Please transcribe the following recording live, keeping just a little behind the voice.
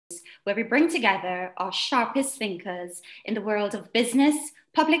where we bring together our sharpest thinkers in the world of business,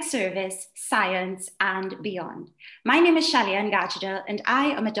 public service, science, and beyond. My name is Shalia Ngachida, and I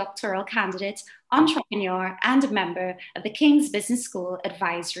am a doctoral candidate, entrepreneur, and a member of the King's Business School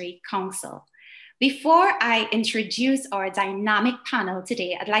Advisory Council. Before I introduce our dynamic panel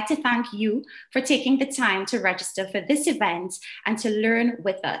today, I'd like to thank you for taking the time to register for this event and to learn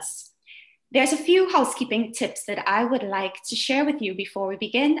with us. There's a few housekeeping tips that I would like to share with you before we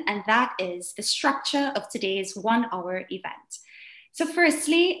begin, and that is the structure of today's 1 hour event. So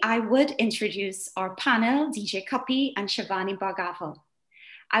firstly, I would introduce our panel, DJ Cuppy and Shivani Bhargava.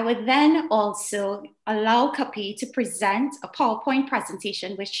 I would then also allow Cuppy to present a PowerPoint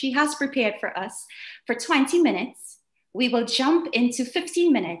presentation, which she has prepared for us for 20 minutes. We will jump into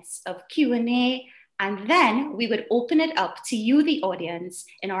 15 minutes of Q&A, and then we would open it up to you, the audience,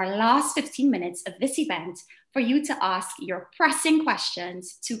 in our last 15 minutes of this event for you to ask your pressing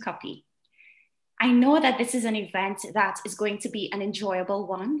questions to Cuppy. I know that this is an event that is going to be an enjoyable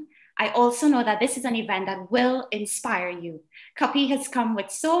one. I also know that this is an event that will inspire you. Cuppy has come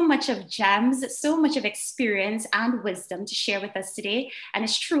with so much of gems, so much of experience and wisdom to share with us today, and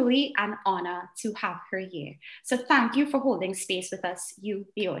it's truly an honor to have her here. So thank you for holding space with us, you,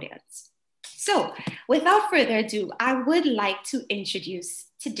 the audience. So without further ado, I would like to introduce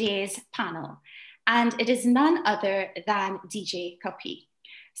today's panel, and it is none other than DJ Cuppy.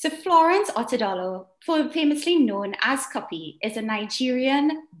 So Florence Otedola, famously known as Cuppy, is a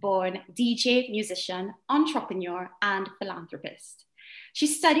Nigerian-born DJ, musician, entrepreneur, and philanthropist. She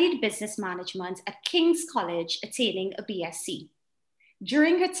studied business management at King's College, attaining a BSc.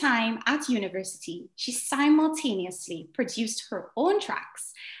 During her time at university, she simultaneously produced her own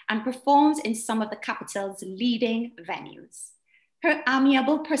tracks and performed in some of the capital's leading venues. Her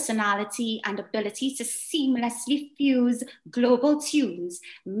amiable personality and ability to seamlessly fuse global tunes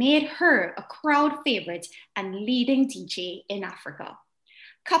made her a crowd favorite and leading DJ in Africa.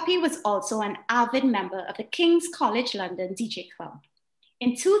 Cuppy was also an avid member of the King's College London DJ Club.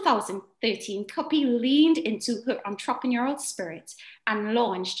 In 2013, Cuppy leaned into her entrepreneurial spirit and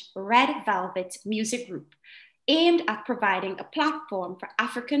launched Red Velvet Music Group, aimed at providing a platform for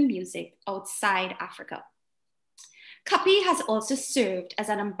African music outside Africa. Cuppy has also served as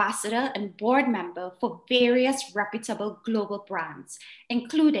an ambassador and board member for various reputable global brands,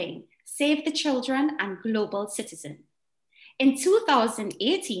 including Save the Children and Global Citizen. In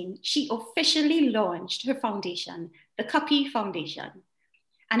 2018, she officially launched her foundation, the Cuppy Foundation,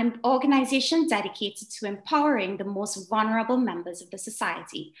 an organization dedicated to empowering the most vulnerable members of the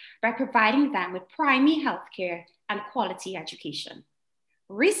society by providing them with primary healthcare and quality education.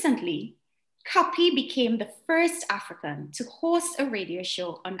 Recently, Cuppy became the first African to host a radio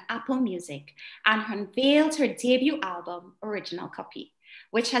show on Apple Music and unveiled her debut album, Original Cuppy,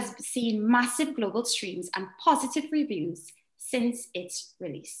 which has seen massive global streams and positive reviews since its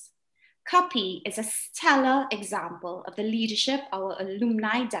release. Cuppy is a stellar example of the leadership our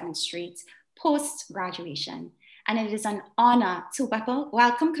alumni demonstrate post-graduation, and it is an honor to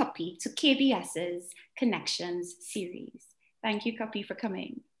welcome Cuppy to KBS's Connections series. Thank you, Cuppy, for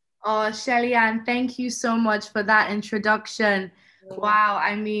coming. Oh, Shelly-Ann, thank you so much for that introduction. Wow,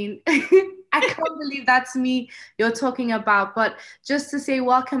 I mean, I can't believe that's me you're talking about. But just to say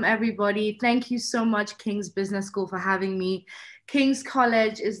welcome, everybody. Thank you so much, King's Business School, for having me. King's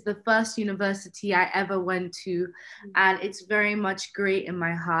College is the first university I ever went to, and it's very much great in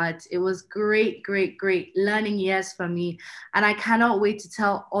my heart. It was great learning years for me, and I cannot wait to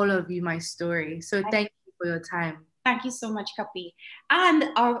tell all of you my story. So thank you for your time. Thank you so much, Cuppy.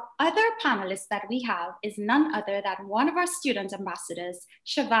 And our other panelist that we have is none other than one of our student ambassadors,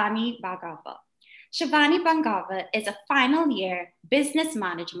 Shivani Bhargava. Shivani Bhargava is a final year business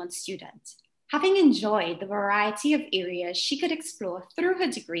management student. Having enjoyed the variety of areas she could explore through her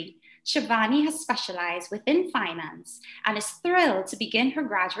degree, Shivani has specialized within finance and is thrilled to begin her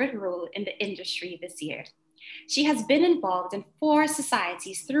graduate role in the industry this year. She has been involved in 4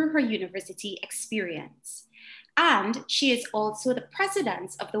 societies through her university experience. And she is also the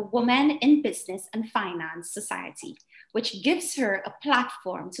president of the Women in Business and Finance Society, which gives her a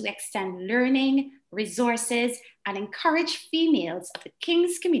platform to extend learning, resources, and encourage females of the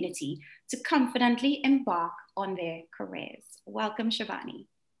King's community to confidently embark on their careers. Welcome, Shivani.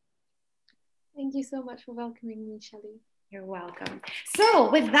 Thank you so much for welcoming me, Shelley. You're welcome. So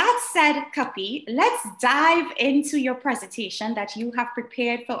with that said, Cuppy, let's dive into your presentation that you have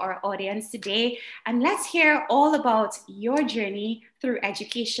prepared for our audience today. And let's hear all about your journey through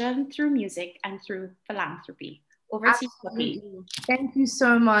education, through music, and through philanthropy. Over to you, Cuppy. Thank you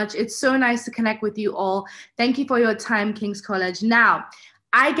so much. It's so nice to connect with you all. Thank you for your time, King's College. Now,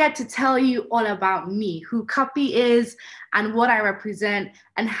 I get to tell you all about me, who Cuppy is and what I represent,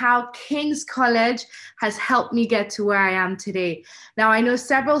 and how King's College has helped me get to where I am today. Now, I know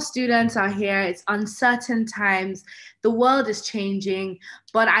several students are here. It's uncertain times. The world is changing,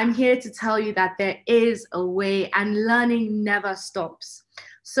 but I'm here to tell you that there is a way and learning never stops.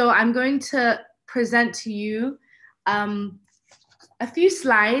 So I'm going to present to you a few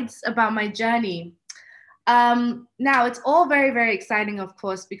slides about my journey. Now, it's all very, very exciting, of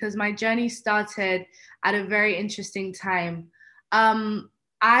course, because my journey started at a very interesting time.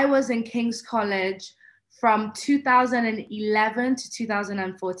 I was in King's College from 2011 to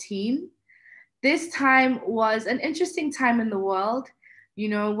 2014. This time was an interesting time in the world, you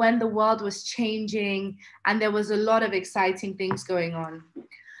know, when the world was changing and there was a lot of exciting things going on.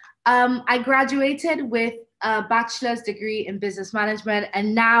 I graduated with a bachelor's degree in business management,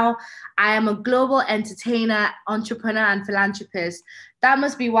 and now I am a global entertainer, entrepreneur, and philanthropist. That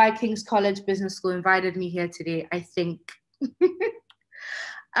must be why King's College Business School invited me here today, I think.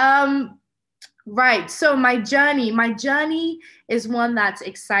 Right, so my journey is one that's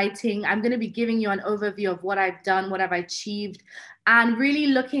exciting. I'm going to be giving you an overview of what I've done, what I've achieved, and really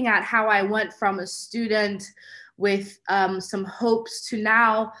looking at how I went from a student with some hopes to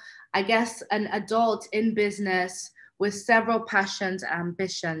now, I guess, an adult in business with several passions and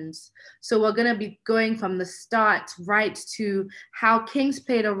ambitions. So we're going to be going from the start right to how King's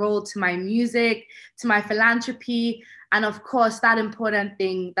played a role to my music, to my philanthropy, and of course, that important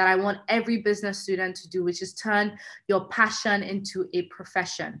thing that I want every business student to do, which is turn your passion into a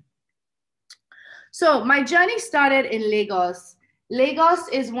profession. So my journey started in Lagos. Lagos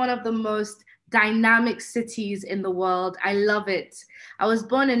is one of the most dynamic cities in the world. I love it. I was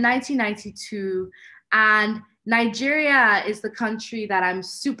born in 1992, and Nigeria is the country that I'm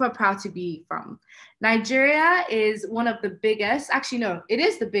super proud to be from. Nigeria is one of the biggest, actually no, it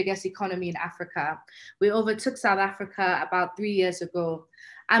is the biggest economy in Africa. We overtook South Africa about 3 years ago.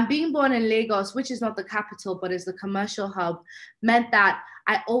 And being born in Lagos, which is not the capital, but is the commercial hub, meant that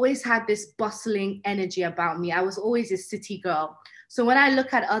I always had this bustling energy about me. I was always a city girl. So when I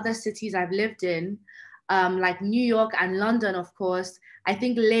look at other cities I've lived in, like New York and London, of course, I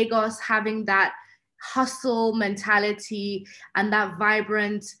think Lagos having that hustle mentality and that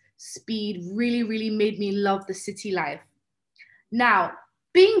vibrant speed really, really made me love the city life. Now,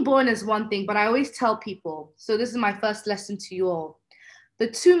 being born is one thing, but I always tell people, so this is my first lesson to you all. The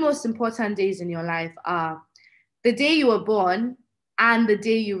two most important days in your life are the day you were born and the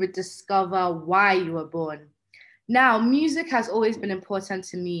day you would discover why you were born. Now, music has always been important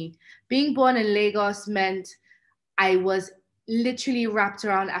to me. Being born in Lagos meant I was literally wrapped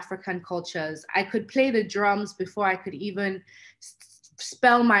around African cultures. I could play the drums before I could even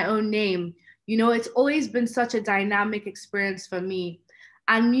spell my own name. You know, it's always been such a dynamic experience for me.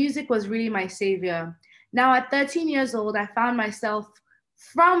 And music was really my savior. Now, at 13 years old, I found myself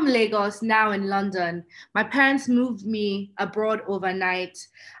from Lagos, now in London. My parents moved me abroad overnight.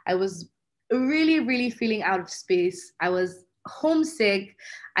 I was really, really feeling out of space. I was homesick.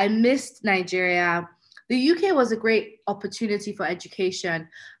 I missed Nigeria. The UK was a great opportunity for education,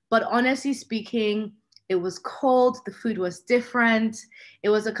 but honestly speaking, it was cold, the food was different, it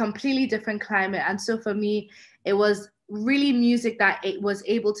was a completely different climate. And so for me, it was really music that it was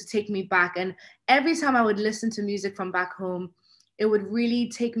able to take me back. And every time I would listen to music from back home, it would really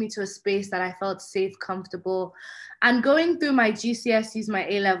take me to a space that I felt safe, comfortable. And going through my GCSEs, my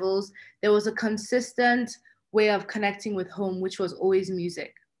A-levels, there was a consistent way of connecting with home, which was always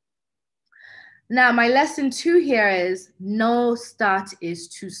music. Now, my lesson 2 here is no start is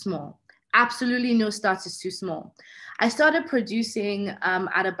too small. Absolutely no start is too small. I started producing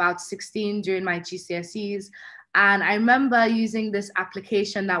at about 16 during my GCSEs. And I remember using this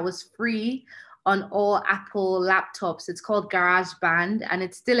application that was free on all Apple laptops. It's called GarageBand, and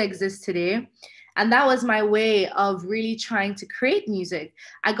it still exists today. And that was my way of really trying to create music.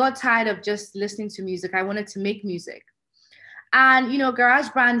 I got tired of just listening to music. I wanted to make music. And, you know,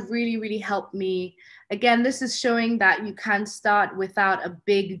 GarageBand really, really helped me. Again, this is showing that you can start without a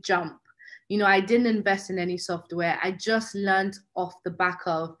big jump. You know, I didn't invest in any software. I just learned off the back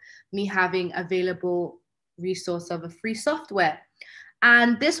of me having available resource of a free software.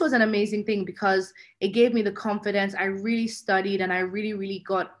 And this was an amazing thing because it gave me the confidence. I really studied and I really, really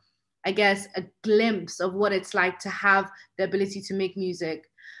got, I guess, a glimpse of what it's like to have the ability to make music.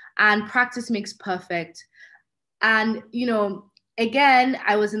 And practice makes perfect. And, you know, again,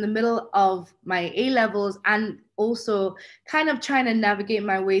 I was in the middle of my A-levels and also kind of trying to navigate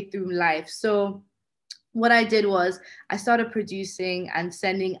my way through life. So what I did was I started producing and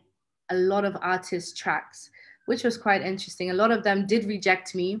sending a lot of artists tracks. which was quite interesting. A lot of them did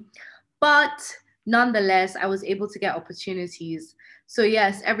reject me, but nonetheless, I was able to get opportunities. So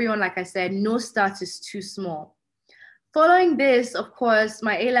yes, everyone, like I said, no start is too small. Following this, of course,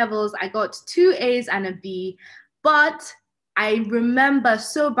 my A-levels, I got 2 A's and a B, but I remember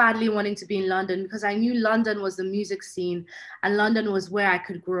so badly wanting to be in London because I knew London was the music scene and London was where I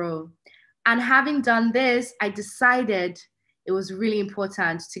could grow. And having done this, I decided it was really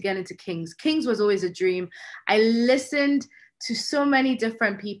important to get into King's. King's was always a dream. I listened to so many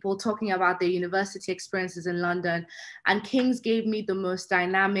different people talking about their university experiences in London, and King's gave me the most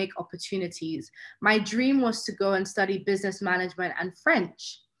dynamic opportunities. My dream was to go and study business management and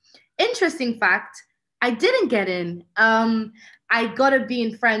French. Interesting fact, I didn't get in. I got a B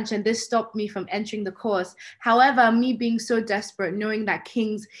in French and this stopped me from entering the course. However, me being so desperate, knowing that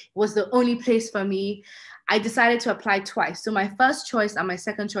King's was the only place for me, I decided to apply twice. So my first choice and my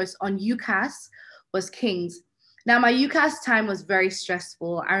second choice on UCAS was King's. Now, my UCAS time was very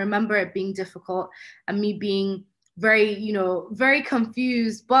stressful. I remember it being difficult and me being very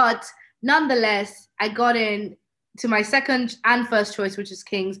confused, but nonetheless, I got in to my second and first choice, which is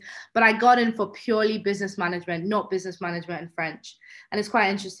King's, but I got in for purely business management, not business management and French. And it's quite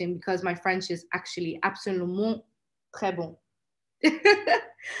interesting because my French is actually absolument très bon.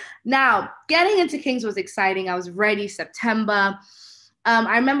 Now, getting into King's was exciting. I was ready September.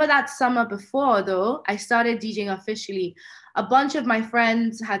 I remember that summer before, though, I started DJing officially. A bunch of my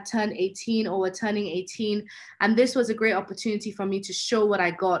friends had turned 18 or were turning 18, and this was a great opportunity for me to show what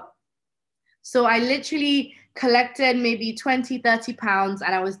I got. So I literally collected maybe 20, 30 pounds,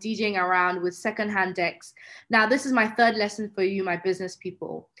 and I was DJing around with secondhand decks. Now, this is my third lesson for you, my business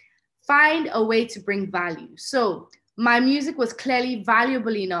people. Find a way to bring value. So my music was clearly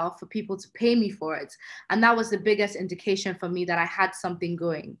valuable enough for people to pay me for it. And that was the biggest indication for me that I had something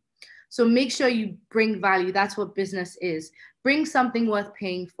going. So make sure you bring value. That's what business is. Bring something worth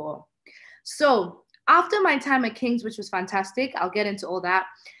paying for. So after my time at King's, which was fantastic, I'll get into all that,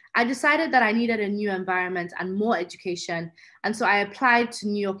 I decided that I needed a new environment and more education. And so I applied to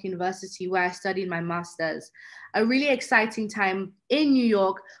New York University, where I studied my master's. A really exciting time in New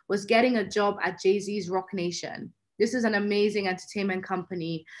York was getting a job at Jay-Z's Rock Nation. This is an amazing entertainment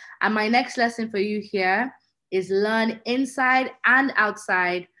company. And my next lesson for you here is learn inside and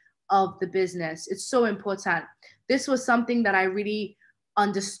outside of the business. It's so important. This was something that I really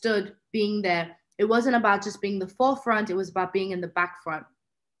understood being there. It wasn't about just being the forefront, it was about being in the back front.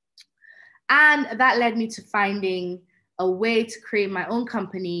 And that led me to finding a way to create my own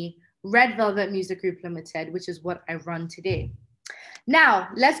company, Red Velvet Music Group Limited, which is what I run today. Now,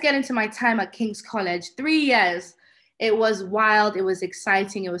 let's get into my time at King's College. 3 years. It was wild, it was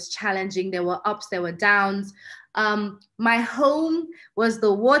exciting, it was challenging. There were ups, there were downs. My home was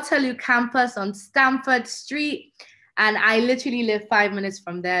the Waterloo campus on Stamford Street, and I literally live 5 minutes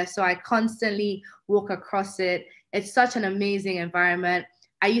from there, so I constantly walk across it. It's such an amazing environment.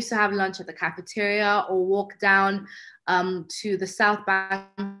 I used to have lunch at the cafeteria or walk down to the South Bank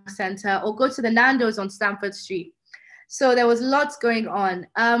Center or go to the Nando's on Stamford Street. So there was lots going on.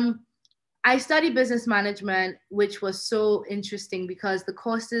 I studied business management, which was so interesting because the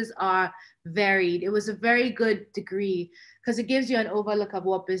courses are varied. It was a very good degree because it gives you an overlook of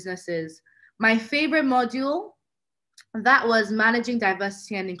what business is. My favorite module, that was managing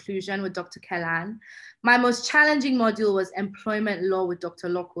diversity and inclusion with Dr. Kellan. My most challenging module was employment law with Dr.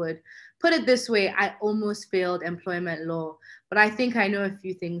 Lockwood. Put it this way, I almost failed employment law, but I think I know a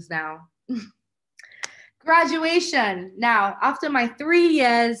few things now. Graduation. Now, after my 3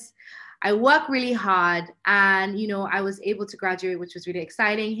 years, I worked really hard and, I was able to graduate, which was really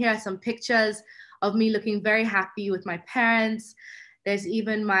exciting. Here are some pictures of me looking very happy with my parents. There's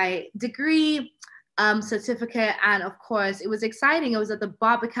even my degree certificate. And of course, it was exciting. It was at the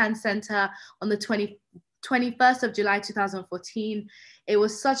Barbican Center on the 21st of July, 2014. It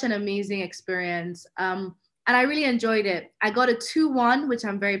was such an amazing experience. And I really enjoyed it. I got a 2-1, which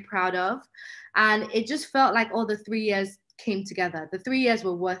I'm very proud of. And it just felt like all the 3 years came together. The 3 years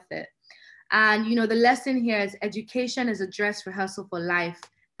were worth it. And, the lesson here is education is a dress rehearsal for life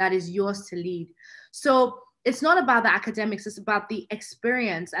that is yours to lead. So it's not about the academics, it's about the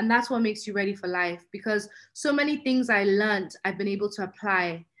experience. And that's what makes you ready for life, because so many things I learned, I've been able to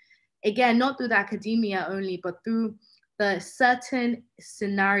apply. Again, not through the academia only, but through the certain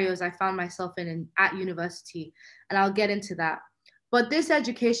scenarios I found myself in at university. And I'll get into that. But this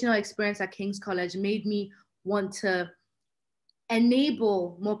educational experience at King's College made me want to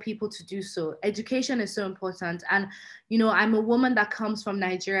enable more people to do so. Education is so important. And, I'm a woman that comes from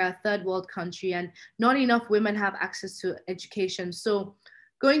Nigeria, a third world country, and not enough women have access to education. So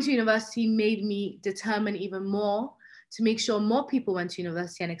Going to university made me determine even more to make sure more people went to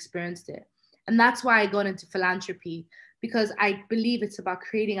university and experienced it. And that's why I got into philanthropy, because I believe it's about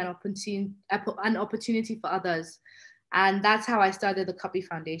creating an opportunity for others. And that's how I started the Cuppy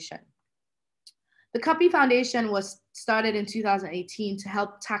Foundation. The Cuppy Foundation was started in 2018 to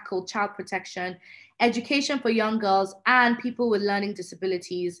help tackle child protection, education for young girls, and people with learning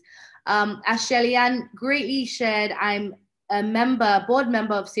disabilities. As Shelly-Ann greatly shared, I'm a board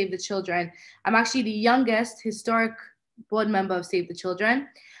member of Save the Children. I'm actually the youngest historic board member of Save the Children.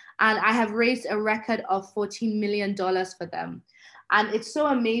 And I have raised a record of $14 million for them. And it's so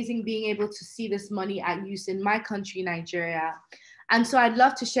amazing being able to see this money at use in my country, Nigeria. And so I'd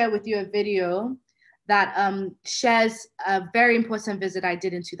love to share with you a video that shares a very important visit I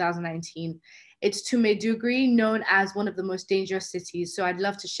did in 2019. It's to Maiduguri, known as one of the most dangerous cities. So I'd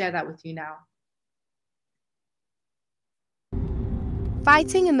love to share that with you now.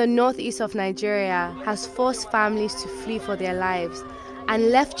 Fighting in the northeast of Nigeria has forced families to flee for their lives and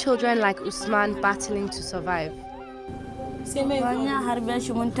left children like Usman battling to survive.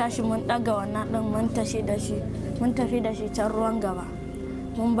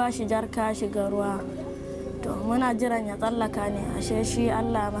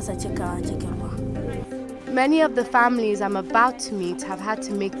 Many of the families I'm about to meet have had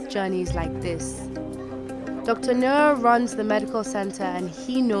to make journeys like this. Dr. Noor runs the medical center and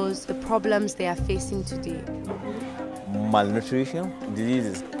he knows the problems they are facing today. Malnutrition,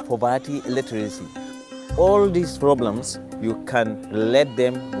 diseases, poverty, illiteracy. All these problems, you can relate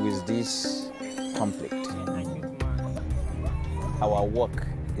them with this conflict. Our work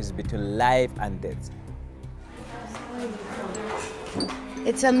is between life and death.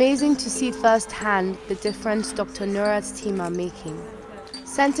 It's amazing to see firsthand the difference Dr. Noor's team are making.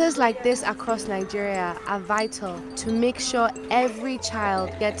 Centers like this across Nigeria are vital to make sure every child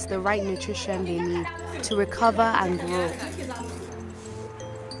gets the right nutrition they need to recover and grow.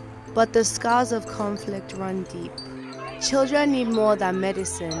 But the scars of conflict run deep. Children need more than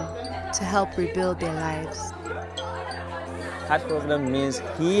medicine to help rebuild their lives. Heart problem means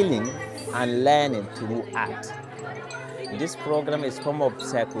healing and learning through art. This program is a form of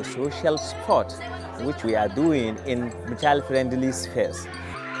psychosocial support, which we are doing in child-friendly space.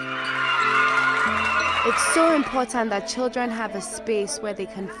 It's so important that children have a space where they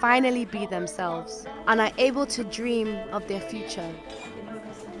can finally be themselves and are able to dream of their future.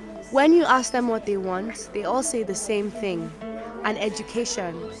 When you ask them what they want, they all say the same thing, an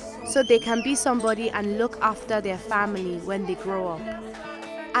education, so they can be somebody and look after their family when they grow up.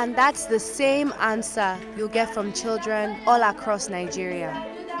 And that's the same answer you'll get from children all across Nigeria.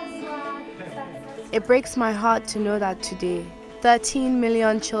 It breaks my heart to know that today, 13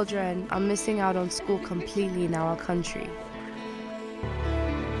 million children are missing out on school completely in our country.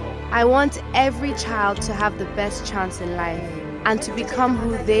 I want every child to have the best chance in life and to become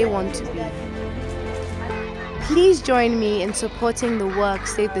who they want to be. Please join me in supporting the work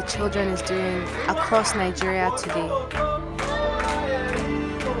Save the Children is doing across Nigeria today.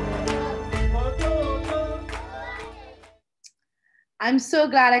 I'm so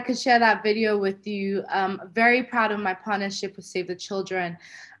glad I could share that video with you. Very proud of my partnership with Save the Children.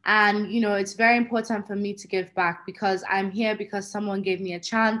 And, you know, it's very important for me to give back because I'm here because someone gave me a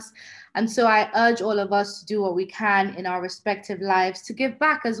chance. And so I urge all of us to do what we can in our respective lives to give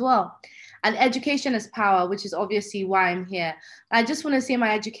back as well. And education is power, which is obviously why I'm here. I just want to say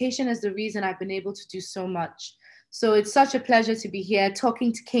my education is the reason I've been able to do so much. So it's such a pleasure to be here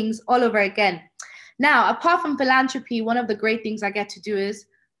talking to kings all over again. Now, apart from philanthropy, one of the great things I get to do is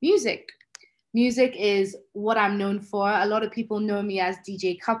music. Music is what I'm known for. A lot of people know me as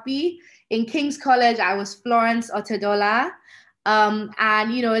DJ Cuppy. In King's College, I was Florence Otedola.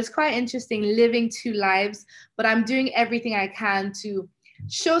 And, you know, it's quite interesting living two lives, but I'm doing everything I can to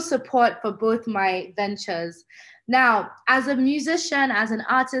show support for both my ventures. Now, as a musician, as an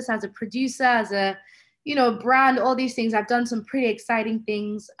artist, as a producer, as a, you know, brand, all these things, I've done some pretty exciting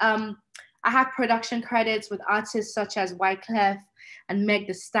things. I have production credits with artists such as Wyclef and Meg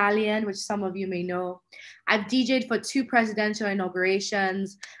Thee Stallion, which some of you may know. I've DJed for 2 presidential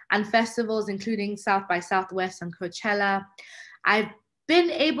inaugurations and festivals, including South by Southwest and Coachella. I've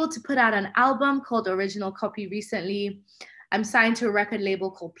been able to put out an album called Original Copy recently. I'm signed to a record label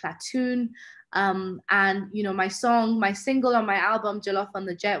called Platoon. And, you know, my single on my album, Jollof on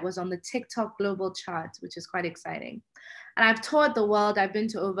the Jet, was on the TikTok global chart, which is quite exciting. And I've toured the world. I've been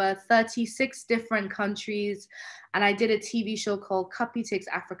to over 36 different countries. And I did a TV show called Cuppy Takes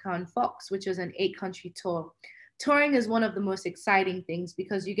Africa on Fox, which was an 8-country tour. Touring is one of the most exciting things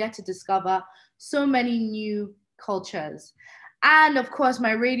because you get to discover so many new cultures. And of course,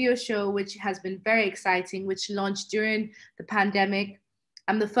 my radio show, which has been very exciting, which launched during the pandemic.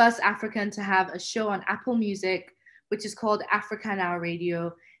 I'm the first African to have a show on Apple Music, which is called Africa Now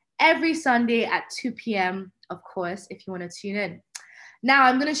Radio, every Sunday at 2 p.m., of course, if you want to tune in. Now,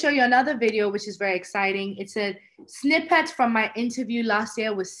 I'm going to show you another video, which is very exciting. It's a snippet from my interview last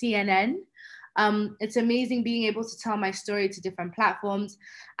year with CNN. It's amazing being able to tell my story to different platforms.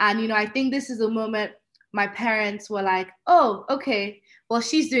 And, I think this is the moment my parents were like, oh, okay, well,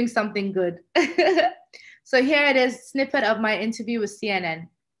 she's doing something good. So here it is, snippet of my interview with CNN.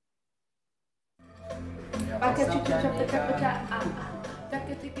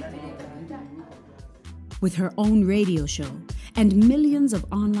 With her own radio show and millions of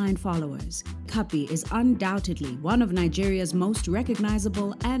online followers, Cuppy is undoubtedly one of Nigeria's most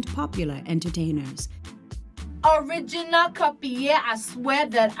recognizable and popular entertainers. Original Cuppy, yeah, I swear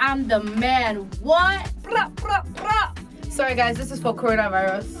that I'm the man. What? Sorry guys, this is for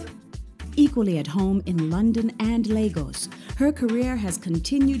coronavirus. Equally at home in London and Lagos, her career has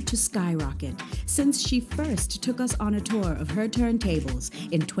continued to skyrocket since she first took us on a tour of her turntables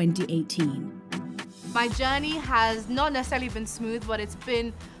in 2018. My journey has not necessarily been smooth, but it's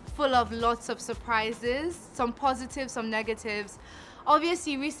been full of lots of surprises, some positives, some negatives.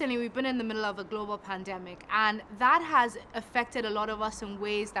 Obviously, recently we've been in the middle of a global pandemic, and that has affected a lot of us in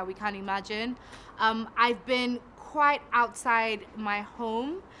ways that we can't imagine. I've been quite outside my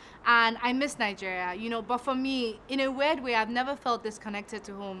home, and I miss Nigeria, but for me, in a weird way, I've never felt disconnected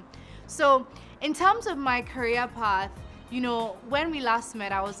to home. So in terms of my career path, when we last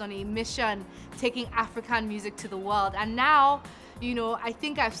met, I was on a mission taking African music to the world. And now, I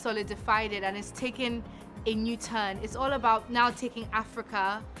think I've solidified it and it's taken a new turn. It's all about now taking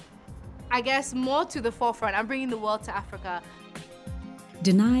Africa, I guess, more to the forefront. I'm bringing the world to Africa.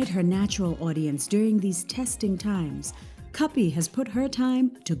 Denied her natural audience during these testing times, Cuppy has put her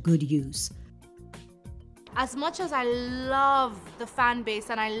time to good use. As much as I love the fan base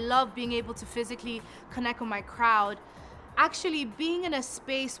and I love being able to physically connect with my crowd, actually being in a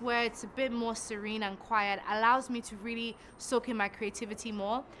space where it's a bit more serene and quiet allows me to really soak in my creativity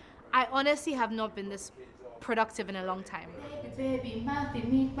more. I honestly have not been this productive in a long time.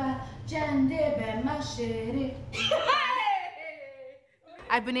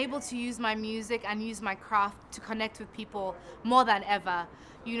 I've been able to use my music and use my craft to connect with people more than ever.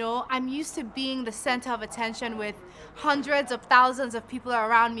 I'm used to being the center of attention with hundreds of thousands of people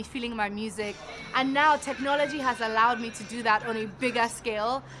around me feeling my music. And now technology has allowed me to do that on a bigger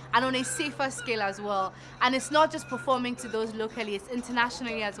scale and on a safer scale as well. And it's not just performing to those locally, it's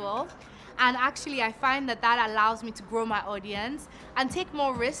internationally as well. And actually, I find that allows me to grow my audience and take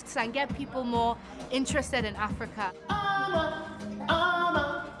more risks and get people more interested in Africa.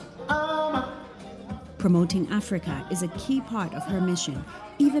 Promoting Africa is a key part of her mission,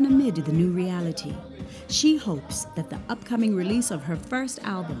 even amid the new reality. She hopes that the upcoming release of her first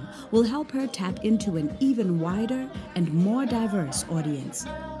album will help her tap into an even wider and more diverse audience.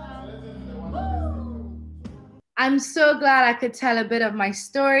 I'm so glad I could tell a bit of my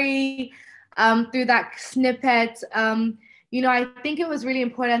story through that snippet. I think it was really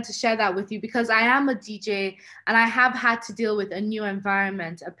important to share that with you because I am a DJ and I have had to deal with a new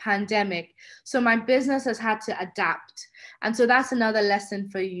environment, a pandemic. So my business has had to adapt. And so that's another lesson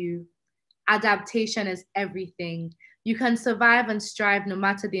for you. Adaptation is everything. You can survive and strive no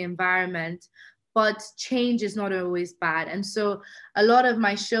matter the environment, but change is not always bad. And so a lot of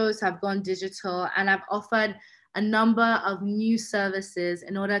my shows have gone digital and I've offered a number of new services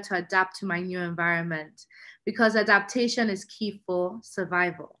in order to adapt to my new environment, because adaptation is key for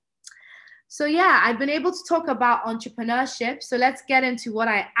survival. So yeah, I've been able to talk about entrepreneurship. So let's get into what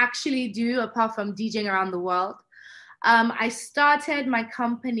I actually do apart from DJing around the world. I started my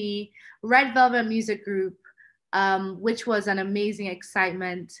company, Red Velvet Music Group, which was an amazing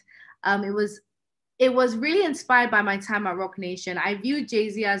excitement. It was really inspired by my time at Rock Nation. I viewed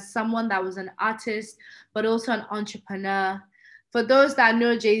Jay-Z as someone that was an artist, but also an entrepreneur. For those that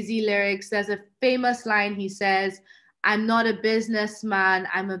know Jay-Z lyrics, there's a famous line he says, "I'm not a businessman,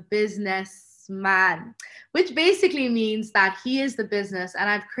 I'm a businessman," which basically means that he is the business. And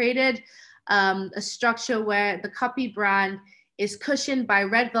I've created a structure where the Cuppy brand is cushioned by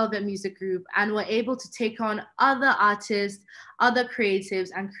Red Velvet Music Group, and we're able to take on other artists, other creatives,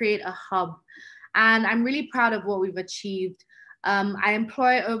 and create a hub. And I'm really proud of what we've achieved. I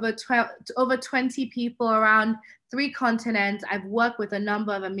employ over 20 people around 3 continents. I've worked with a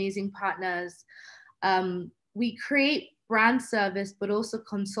number of amazing partners. We create brand service, but also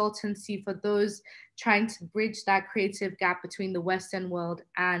consultancy for those trying to bridge that creative gap between the Western world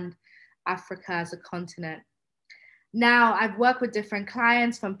and Africa as a continent. Now, I've worked with different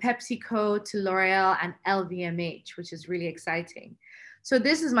clients from PepsiCo to L'Oreal and LVMH, which is really exciting. So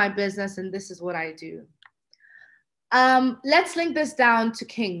this is my business and this is what I do. Let's link this down to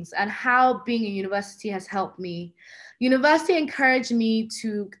King's and how being a university has helped me. University encouraged me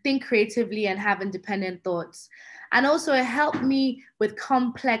to think creatively and have independent thoughts. And also it helped me with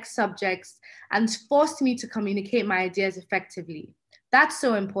complex subjects and forced me to communicate my ideas effectively. That's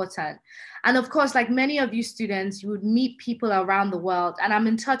so important. And of course, like many of you students, you would meet people around the world, and I'm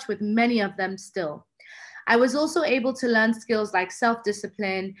in touch with many of them still. I was also able to learn skills like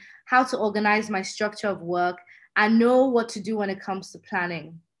self-discipline, how to organize my structure of work, and know what to do when it comes to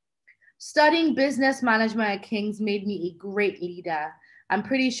planning. Studying business management at King's made me a great leader. I'm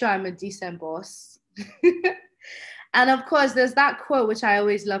pretty sure I'm a decent boss. And of course, there's that quote, which I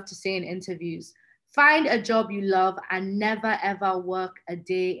always love to say in interviews: find a job you love and never ever work a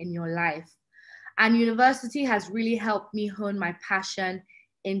day in your life. And university has really helped me hone my passion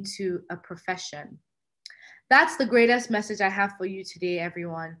into a profession. That's the greatest message I have for you today,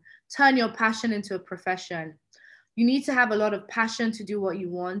 everyone. Turn your passion into a profession. You need to have a lot of passion to do what you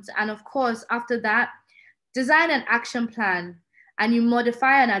want. And of course, after that, design an action plan, and you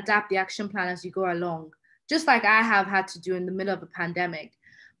modify and adapt the action plan as you go along, just like I have had to do in the middle of a pandemic.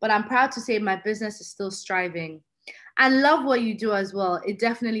 But I'm proud to say my business is still striving. And love what you do as well. It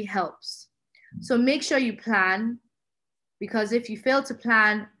definitely helps. So make sure you plan, because if you fail to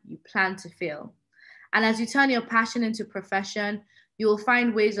plan, you plan to fail. And as you turn your passion into profession, you will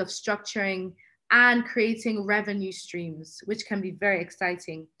find ways of structuring and creating revenue streams, which can be very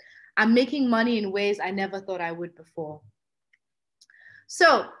exciting. I'm making money in ways I never thought I would before.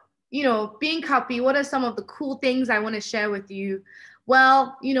 So, being Cuppy, what are some of the cool things I want to share with you?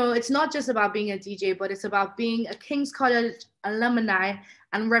 Well, it's not just about being a DJ, but it's about being a King's College alumni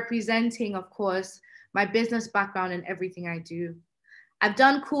and representing, of course, my business background in everything I do. I've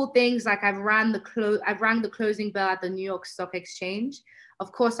done cool things like I've rang the closing bell at the New York Stock Exchange.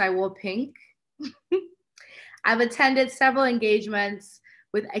 Of course, I wore pink. I've attended several engagements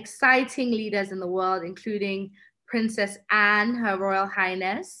with exciting leaders in the world, including Princess Anne, Her Royal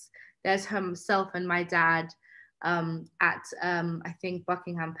Highness. There's herself and my dad at, I think,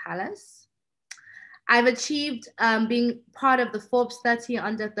 Buckingham Palace. I've achieved being part of the Forbes 30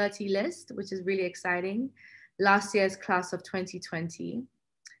 under 30 list, which is really exciting. Last year's class of 2020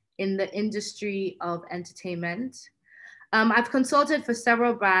 in the industry of entertainment. I've consulted for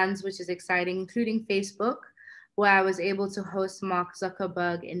several brands, which is exciting, including Facebook, where I was able to host Mark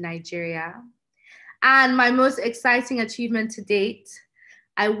Zuckerberg in Nigeria. And my most exciting achievement to date,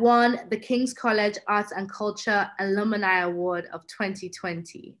 I won the King's College Arts and Culture Alumni Award of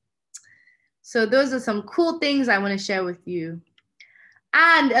 2020. So those are some cool things I want to share with you.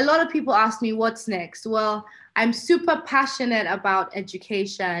 And a lot of people ask me, what's next? Well, I'm super passionate about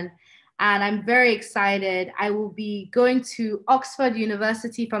education, and I'm very excited. I will be going to Oxford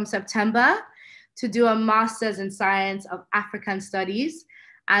University from September to do a master's in science of African studies.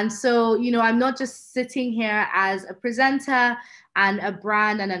 And so, I'm not just sitting here as a presenter and a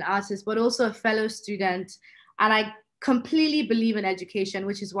brand and an artist, but also a fellow student. And I completely believe in education,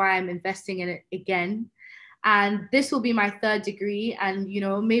 which is why I'm investing in it again. And this will be my third degree. And,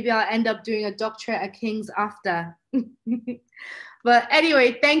 maybe I'll end up doing a doctorate at King's after. But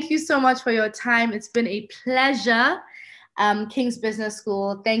anyway, thank you so much for your time. It's been a pleasure. King's Business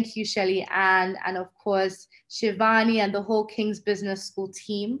School. Thank you, Shelly Ann, and of course, Shivani and the whole King's Business School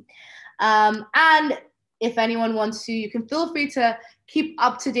team. And if anyone wants to, you can feel free to keep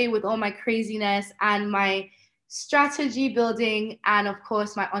up to date with all my craziness and my strategy building, and of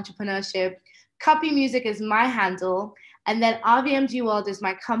course, my entrepreneurship. Cuppy Music is my handle, and then RVMG World is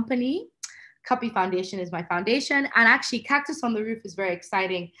my company. Cuppy Foundation is my foundation, and actually Cactus on the Roof is very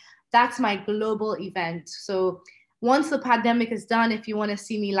exciting. That's my global event. So once the pandemic is done, if you want to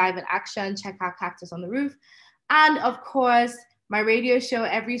see me live in action, check out Cactus on the Roof. And of course, my radio show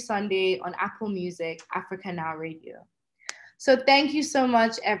every Sunday on Apple Music, Africa Now Radio. So thank you so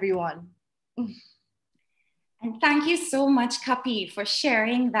much, everyone. And thank you so much, Cuppy, for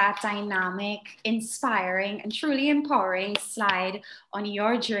sharing that dynamic, inspiring, and truly empowering slide on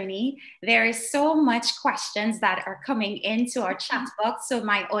your journey. There is so much questions that are coming into our chat box. So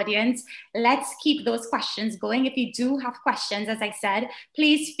my audience, let's keep those questions going. If you do have questions, as I said,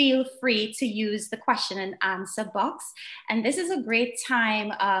 please feel free to use the question and answer box. And this is a great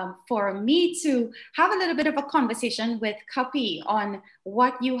time for me to have a little bit of a conversation with Cuppy on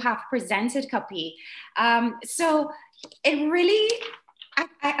what you have presented, Cuppy. So it really,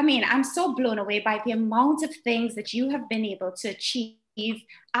 I mean, I'm so blown away by the amount of things that you have been able to achieve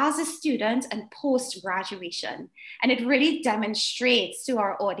as a student and post-graduation. And it really demonstrates to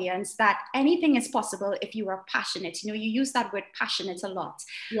our audience that anything is possible if you are passionate. You know, you use that word passionate a lot.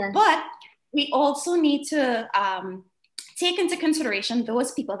 Yes. But we also need to take into consideration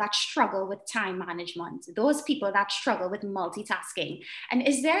those people that struggle with time management, those people that struggle with multitasking. And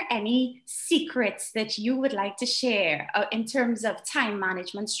is there any secrets that you would like to share in terms of time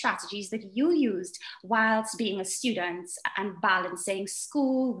management strategies that you used whilst being a student and balancing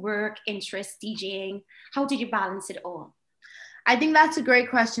school, work, interests, DJing? How did you balance it all? I think that's a great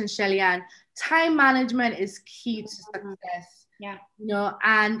question, Shelly-Ann. Time management is key to success. Yeah. You know,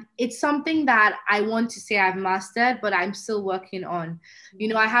 and it's something that I want to say I've mastered, but I'm still working on. You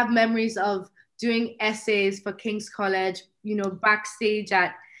know, I have memories of doing essays for King's College, you know, backstage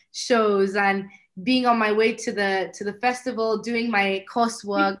at shows and being on my way to the festival, doing my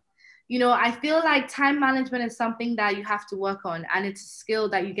coursework. You know, I feel like time management is something that you have to work on, and it's a skill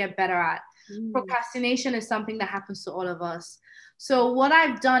that you get better at. Procrastination is something that happens to all of us. So what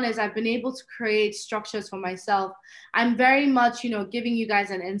I've done is I've been able to create structures for myself. I'm very much, you know, giving you guys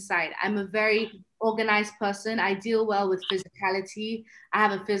an insight. I'm a very organized person. I deal well with physicality. I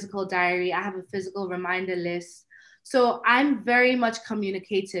have a physical diary. I have a physical reminder list. So I'm very much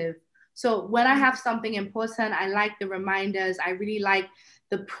communicative. So when I have something important, I like the reminders. I really like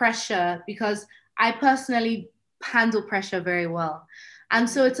the pressure because I personally handle pressure very well. And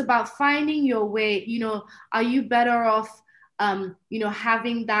so it's about finding your way. You know, are you better off you know,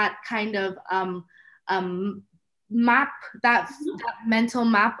 having that kind of map, that mental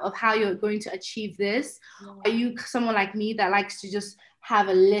map of how you're going to achieve this? Are you someone like me that likes to just have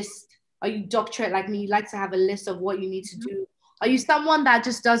a list? Are you doctorate like me? You like to have a list of what you need to do? Are you someone that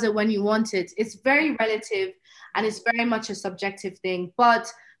just does it when you want it? It's very relative and it's very much a subjective thing,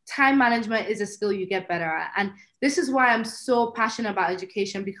 but time management is a skill you get better at. And this is why I'm so passionate about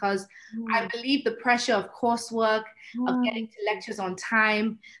education, because I believe the pressure of coursework, of getting to lectures on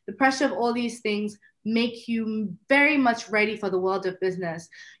time, the pressure of all these things make you very much ready for the world of business.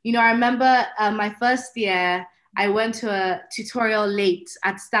 You know, I remember my first year, I went to a tutorial late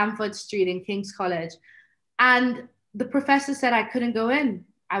at Stamford Street in King's College, and the professor said I couldn't go in.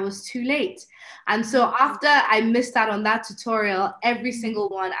 I was too late. And so after I missed out on that tutorial, every single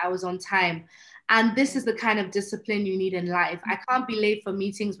one, I was on time. And this is the kind of discipline you need in life. I can't be late for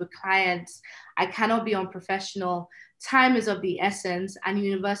meetings with clients. I cannot be unprofessional. Time is of the essence, and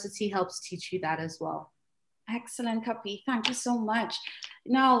university helps teach you that as well. Excellent, Cuppy. Thank you so much.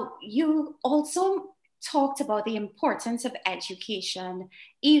 Now, you also talked about the importance of education,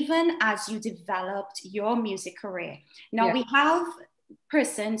 even as you developed your music career. Now, we have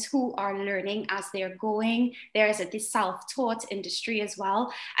persons who are learning as they're going. There's the self-taught industry as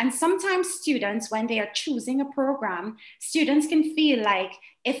well. And sometimes students, when they are choosing a program, students can feel like,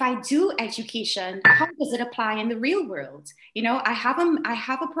 if I do education, how does it apply in the real world? You know, I have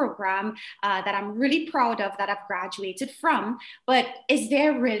a program that I'm really proud of, that I've graduated from, but is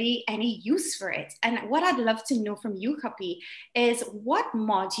there really any use for it? And what I'd love to know from you, Cuppy, is what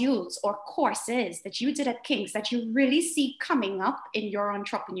modules or courses that you did at King's that you really see coming up in your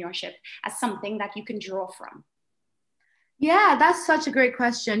entrepreneurship as something that you can draw from? Yeah, that's such a great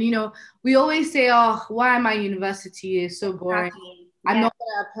question. You know, we always say, oh, why am I university? It's so boring. Exactly. I'm not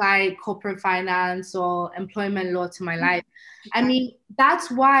going to apply corporate finance or employment law to my life. I mean,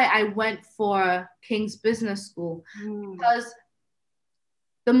 that's why I went for King's Business School, because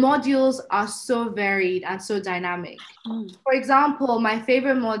the modules are so varied and so dynamic. For example, my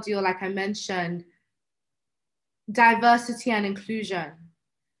favorite module, like I mentioned, diversity and inclusion.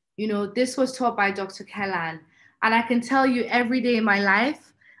 You know, this was taught by Dr. Kellan. And I can tell you, every day in my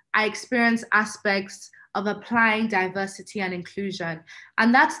life, I experience aspects of applying diversity and inclusion.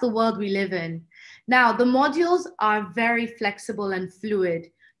 And that's the world we live in. Now, the modules are very flexible and fluid.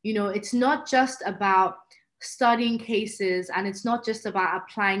 You know, it's not just about studying cases, and it's not just about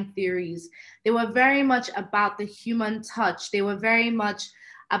applying theories. They were very much about the human touch. They were very much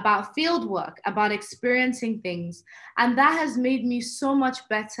about field work, about experiencing things. And that has made me so much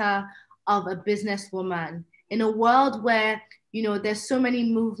better of a businesswoman in a world where, you know, there's so many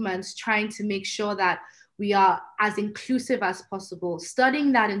movements trying to make sure that we are as inclusive as possible.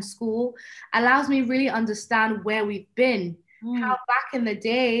 Studying that in school allows me really understand where we've been, how back in the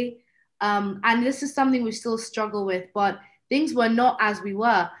day, and this is something we still struggle with, but things were not as we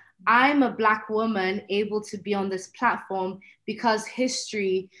were. I'm a Black woman able to be on this platform because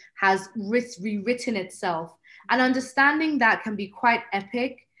history has rewritten itself. And understanding that can be quite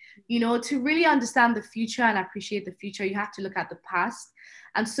epic. You know, to really understand the future and appreciate the future, you have to look at the past.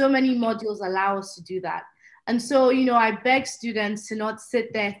 And so many modules allow us to do that. And so, you know, I beg students to not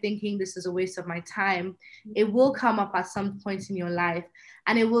sit there thinking this is a waste of my time. It will come up at some point in your life,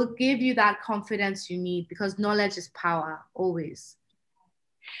 and it will give you that confidence you need, because knowledge is power, always.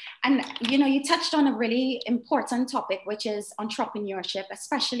 And, you know, you touched on a really important topic, which is entrepreneurship,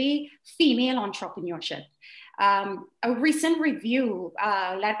 especially female entrepreneurship. A recent review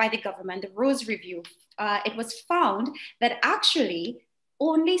led by the government, the Rose Review, it was found that actually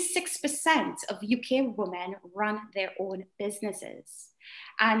only 6% of UK women run their own businesses.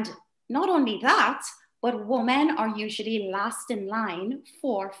 And not only that, but women are usually last in line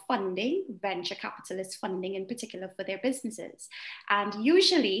for funding, venture capitalist funding in particular for their businesses. And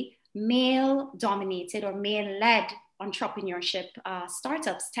usually male-dominated or male-led entrepreneurship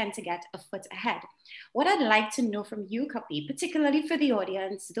startups tend to get a foot ahead. What I'd like to know from you, Cuppy, particularly for the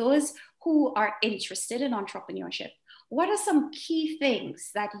audience, those who are interested in entrepreneurship, what are some key things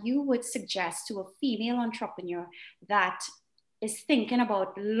that you would suggest to a female entrepreneur that is thinking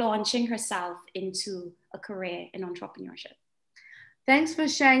about launching herself into a career in entrepreneurship? Thanks for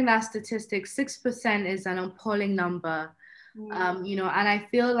sharing that statistic. 6% is an appalling number. You know, and I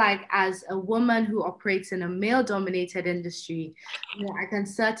feel like as a woman who operates in a male-dominated industry, you know, I can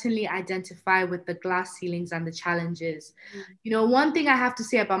certainly identify with the glass ceilings and the challenges. You know, one thing I have to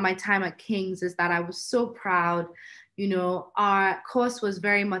say about my time at King's is that I was so proud. You know, our course was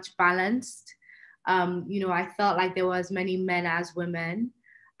very much balanced. You know, I felt like there were as many men as women,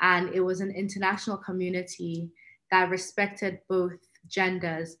 and it was an international community that respected both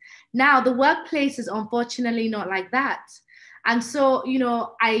genders. Now, the workplace is unfortunately not like that. And so, you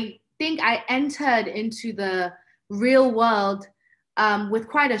know, I think I entered into the real world with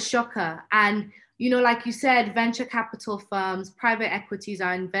quite a shocker. And, you know, like you said, venture capital firms, private equities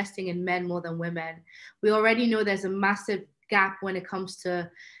are investing in men more than women. We already know there's a massive gap when it comes to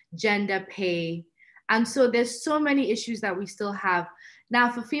gender pay. And so there's so many issues that we still have.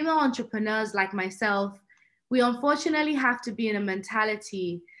 Now, for female entrepreneurs like myself, we unfortunately have to be in a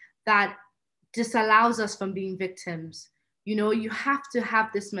mentality that disallows us from being victims. You know, you have to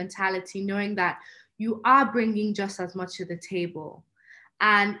have this mentality knowing that you are bringing just as much to the table.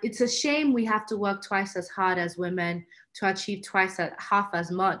 And it's a shame we have to work twice as hard as women to achieve half as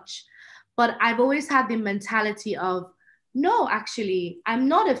much. But I've always had the mentality of, no, actually, I'm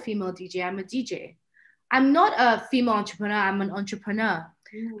not a female DJ, I'm a DJ. I'm not a female entrepreneur, I'm an entrepreneur.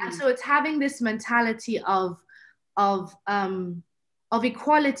 And so it's having this mentality of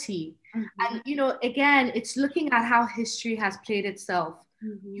equality. And, you know, again, it's looking at how history has played itself.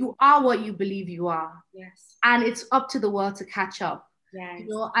 You are what you believe you are. Yes. And it's up to the world to catch up. Yes. You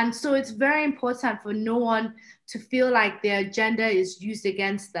know? And so it's very important for no one to feel like their gender is used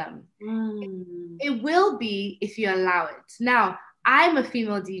against them. It will be if you allow it. Now, I'm a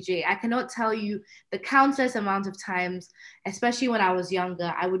female DJ. I cannot tell you the countless amount of times, especially when I was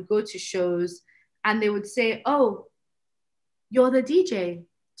younger, I would go to shows and they would say, oh, you're the DJ.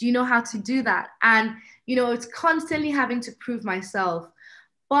 Do you know how to do that? And, you know, it's constantly having to prove myself,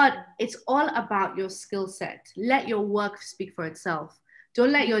 but it's all about your skill set. Let your work speak for itself.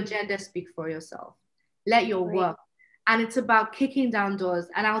 Don't let your gender speak for yourself. Let your work. And it's about kicking down doors.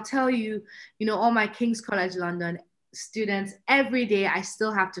 And I'll tell you, you know, all my King's College London students, every day I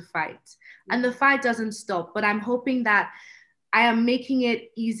still have to fight. And the fight doesn't stop, but I'm hoping that I am making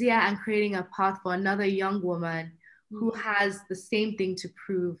it easier and creating a path for another young woman who has the same thing to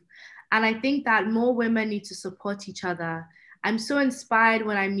prove. And I think that more women need to support each other. I'm so inspired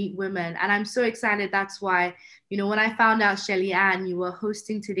when I meet women, and I'm so excited. That's why, you know, when I found out, Shelly Ann, you were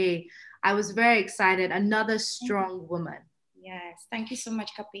hosting today, I was very excited. Another strong woman. Yes, thank you so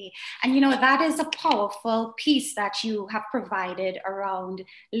much, Cuppy. And, you know, that is a powerful piece that you have provided around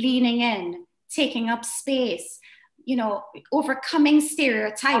leaning in, taking up space, you know, overcoming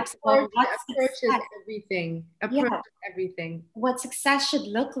stereotypes. Approach is everything. Everything. What success should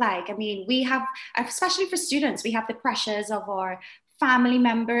look like. I mean, we have, especially for students, we have the pressures of our family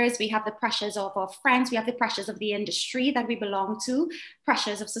members, we have the pressures of our friends, we have the pressures of the industry that we belong to,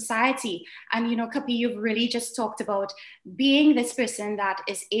 pressures of society. And, you know, Cuppy, you've really just talked about being this person that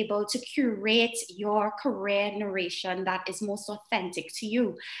is able to curate your career narration that is most authentic to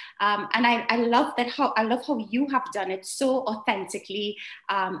you. And I love how you have done it so authentically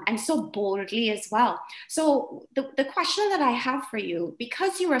and so boldly as well. So the question that I have for you,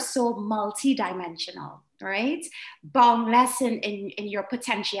 because you are so multidimensional, right? Boundless in your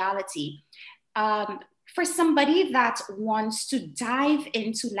potentiality. For somebody that wants to dive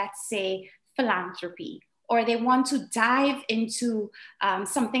into, let's say, philanthropy, or they want to dive into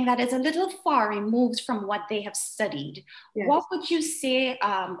something that is a little far removed from what they have studied, yes, what would you say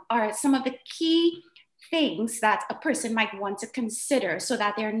are some of the key things that a person might want to consider so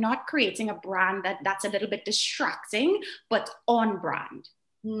that they're not creating a brand that's a little bit distracting, but on brand?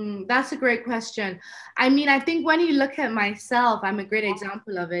 That's a great question. I mean, I think when you look at myself, I'm a great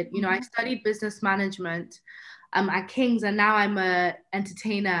example of it. You know, I studied business management at King's, and now I'm a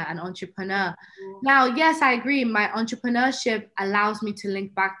entertainer and entrepreneur. Now, yes, I agree. My entrepreneurship allows me to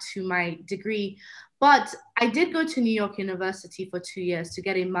link back to my degree, but I did go to New York University for 2 years to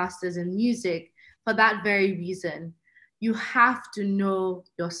get a master's in music for that very reason. You have to know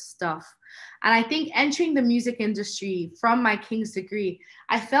your stuff. And I think entering the music industry from my King's degree,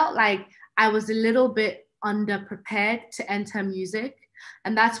 I felt like I was a little bit underprepared to enter music.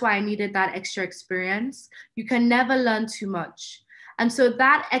 And that's why I needed that extra experience. You can never learn too much. And so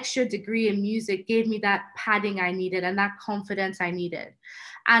that extra degree in music gave me that padding I needed and that confidence I needed.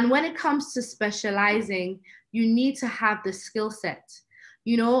 And when it comes to specializing, you need to have the skill set.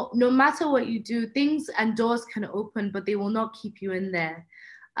 You know, no matter what you do, things and doors can open, but they will not keep you in there.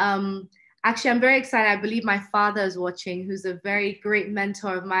 Actually, I'm very excited. I believe my father is watching, who's a very great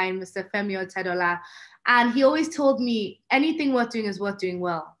mentor of mine, Mr. Ifeoluwa Otedola. And he always told me, anything worth doing is worth doing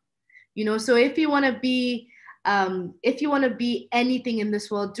well. You know, so if you want to be anything in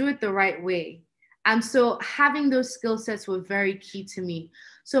this world, do it the right way. And so having those skill sets were very key to me.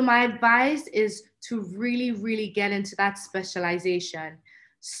 So my advice is to really, really get into that specialization.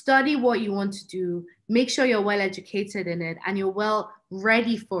 Study what you want to do. Make sure you're well educated in it and you're well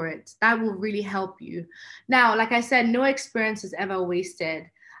ready for it. That will really help you. Now, like I said, no experience is ever wasted.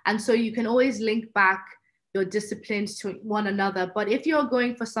 And so you can always link back your disciplines to one another. But if you're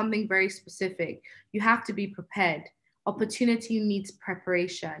going for something very specific, you have to be prepared. Opportunity needs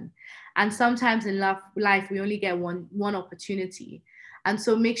preparation. And sometimes in life, we only get one opportunity. And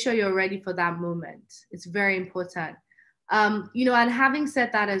so make sure you're ready for that moment. It's very important. You know, and having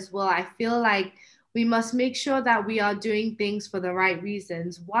said that as well, I feel like we must make sure that we are doing things for the right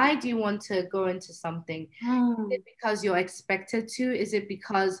reasons. Why do you want to go into something? Is it because you're expected to? Is it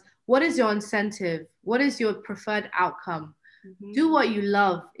because, what is your incentive? What is your preferred outcome? Do what you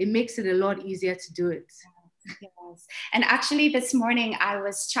love. It makes it a lot easier to do it. Yes. And actually this morning I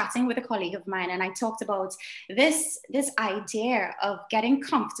was chatting with a colleague of mine and I talked about this idea of getting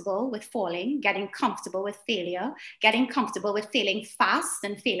comfortable with falling, getting comfortable with failure, getting comfortable with failing fast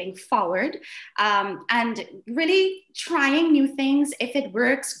and failing forward, and really trying new things. If it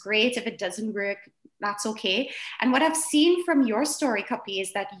works, great. If it doesn't work, that's okay. And what I've seen from your story, Cuppy,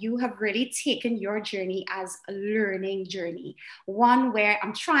 is that you have really taken your journey as a learning journey, one where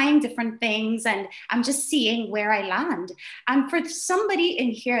I'm trying different things and I'm just seeing where I land. And for somebody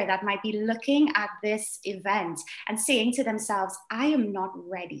in here that might be looking at this event and saying to themselves, I am not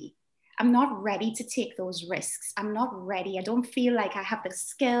ready. I'm not ready to take those risks. I'm not ready. I don't feel like I have the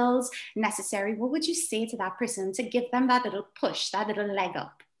skills necessary. What would you say to that person to give them that little push, that little leg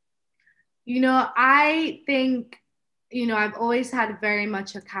up? You know, I think, you know, I've always had very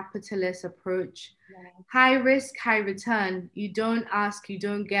much a capitalist approach. Right. High risk, high return. You don't ask, you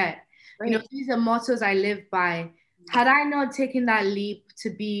don't get. Right. You know, these are mottos I live by. Had I not taken that leap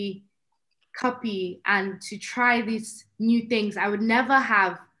to be Cuppy and to try these new things, I would never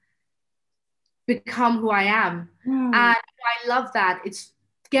have become who I am. And I love that. It's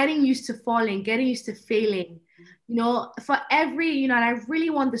getting used to falling, getting used to failing. You know, for every, you know, and I really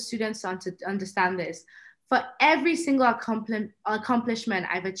want the students to understand this, for every single accomplishment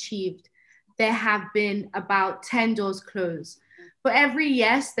I've achieved, there have been about 10 doors closed. For every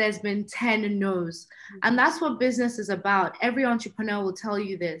yes, there's been 10 no's. And that's what business is about. Every entrepreneur will tell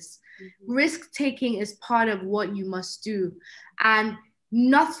you this. Risk taking is part of what you must do. And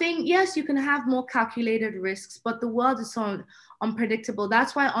nothing, yes, you can have more calculated risks, but the world is so unpredictable.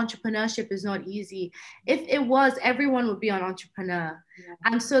 That's why entrepreneurship is not easy. If it was, everyone would be an entrepreneur. Yeah.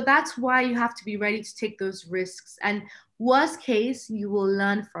 And so that's why you have to be ready to take those risks. And worst case, you will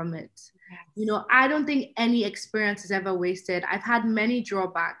learn from it. Yes. You know, I don't think any experience is ever wasted. I've had many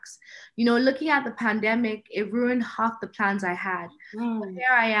drawbacks. You know, looking at the pandemic, it ruined half the plans I had. But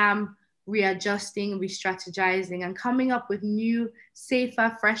here I am, readjusting, re-strategizing, and coming up with new,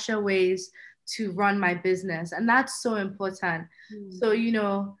 safer, fresher ways to run my business. And that's so important. So, you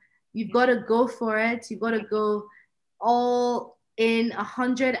know, you've got to go for it. You've got to go all in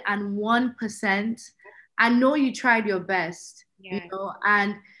 101%. I know you tried your best, you know,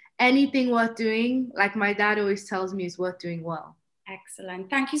 and anything worth doing, like my dad always tells me, is worth doing well. Excellent.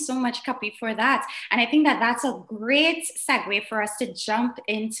 Thank you so much, Cuppy, for that. And I think that that's a great segue for us to jump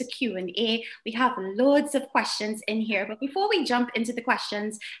into Q&A. We have loads of questions in here, but before we jump into the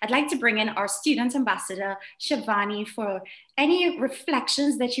questions, I'd like to bring in our student ambassador, Shivani, for any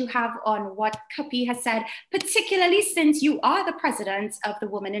reflections that you have on what Cuppy has said, particularly since you are the president of the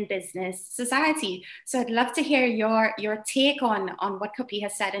Women in Business Society. So I'd love to hear your take on what Cuppy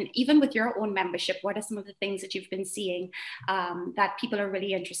has said, and even with your own membership, what are some of the things that you've been seeing that people are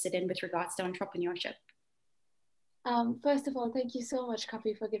really interested in with regards to entrepreneurship? First of all, thank you so much,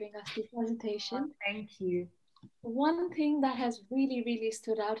 Cuppy, for giving us this presentation. Thank you. One thing that has really, really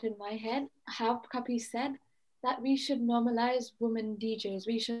stood out in my head, how Cuppy said that we should normalize women DJs,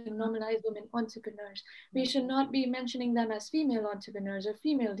 we should normalize women entrepreneurs. We should not be mentioning them as female entrepreneurs or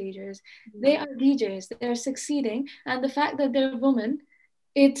female DJs. They are DJs, they're succeeding. And the fact that they're women,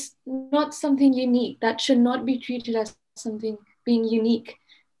 it's not something unique. That should not be treated as something being unique.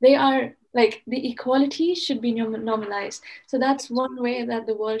 They are like, the equality should be normalized. So that's one way that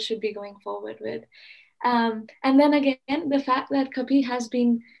the world should be going forward with. And then again, the fact that Cuppy has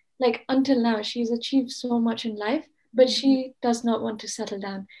been, like, until now, she's achieved so much in life, but she does not want to settle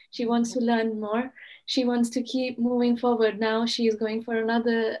down. She wants to learn more. She wants to keep moving forward. Now she's going for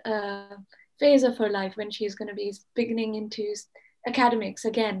another phase of her life when she's going to be beginning into academics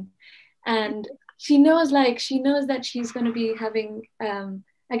again. And she knows that she's going to be having,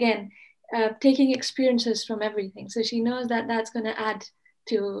 taking experiences from everything. So she knows that that's going to add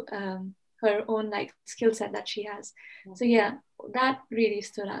to her own, like, skill set that she has. So yeah, that really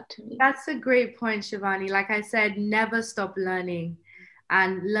stood out to me. That's a great point, Shivani. Like I said, never stop learning.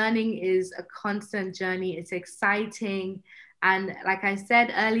 And learning is a constant journey. It's exciting. And like I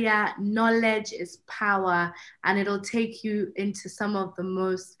said earlier, knowledge is power, and it'll take you into some of the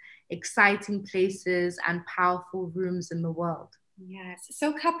most exciting places and powerful rooms in the world. Yes.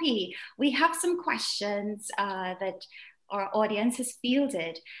 So Cuppy, we have some questions that our audience has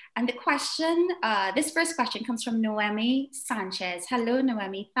fielded. And the question, this first question comes from Noemi Sanchez. Hello,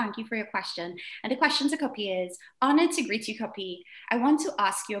 Noemi. Thank you for your question. And the question to Cuppy is, honored to greet you, Cuppy. I want to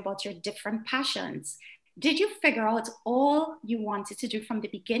ask you about your different passions. Did you figure out all you wanted to do from the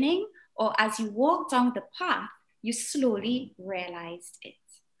beginning, or as you walked down the path, you slowly realized it?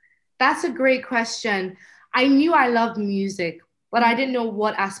 That's a great question. I knew I loved music, but I didn't know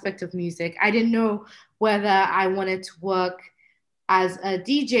what aspect of music. I didn't know whether I wanted to work as a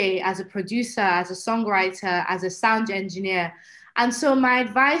DJ, as a producer, as a songwriter, as a sound engineer. And so my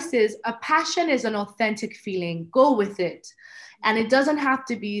advice is, a passion is an authentic feeling. Go with it. And it doesn't have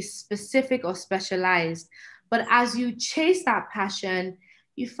to be specific or specialized. But as you chase that passion,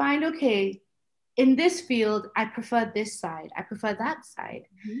 you find, okay, in this field, I prefer this side. I prefer that side.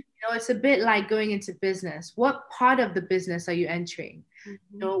 Mm-hmm. You know, it's a bit like going into business. What part of the business are you entering? Mm-hmm.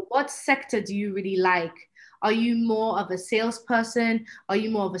 You know, what sector do you really like? Are you more of a salesperson? Are you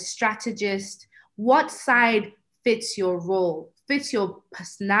more of a strategist? What side fits your role, fits your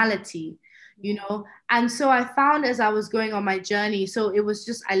personality? You know, and so I found as I was going on my journey, so it was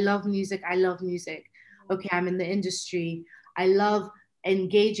just, I love music. Okay, I'm in the industry. I love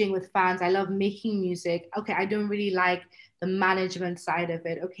engaging with fans. I love making music. Okay, I don't really like the management side of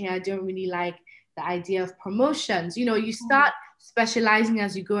it. Okay, I don't really like the idea of promotions. You know, you start specializing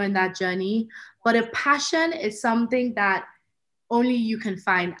as you go in that journey, but a passion is something that only you can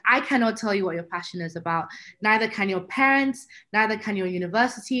find. I cannot tell you what your passion is about. Neither can your parents, neither can your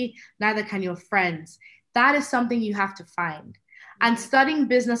university, neither can your friends. That is something you have to find. And studying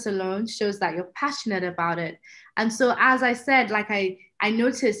business alone shows that you're passionate about it. And so, as I said, like I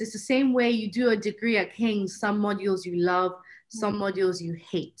noticed, it's the same way you do a degree at King's. Some modules you love, some modules you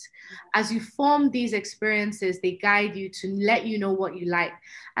hate. As you form these experiences, they guide you to let you know what you like.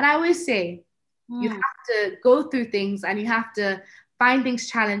 And I always say, you have to go through things and you have to find things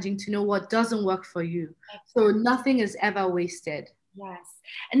challenging to know what doesn't work for you. So nothing is ever wasted. Yes.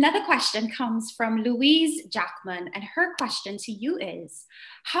 Another question comes from Louise Jackman, and her question to you is,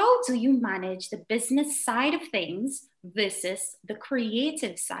 how do you manage the business side of things versus the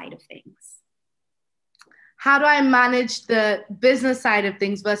creative side of things? How do I manage the business side of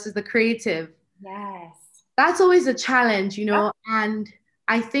things versus the creative? Yes. That's always a challenge, you know, and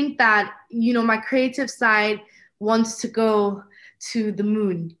I think that, you know, my creative side wants to go to the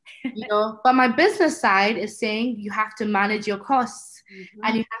moon, you know, but my business side is saying you have to manage your costs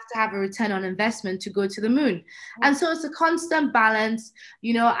and you have to have a return on investment to go to the moon. And so it's a constant balance,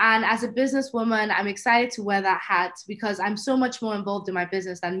 you know, and as a businesswoman, I'm excited to wear that hat because I'm so much more involved in my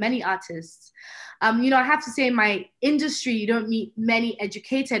business than many artists. You know, I have to say in my industry, you don't meet many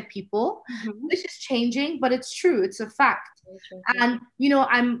educated people, which is changing, but it's true. It's a fact. And, you know,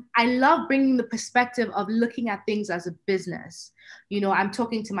 I love bringing the perspective of looking at things as a business. You know, I'm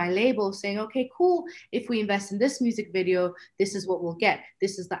talking to my label saying, okay, cool. If we invest in this music video, this is what we'll get.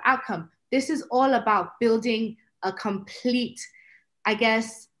 This is the outcome. This is all about building a complete, I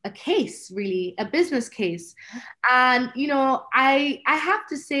guess, a case, really, a business case. And, you know, I have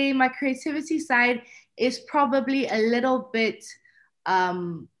to say my creativity side is probably a little bit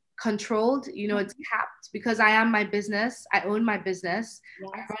controlled, you know, it's capped because I am my business. I own my business. Yes.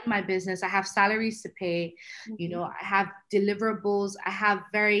 I run my business. I have salaries to pay. You know, I have deliverables. I have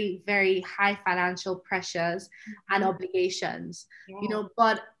very, very high financial pressures and obligations, you know,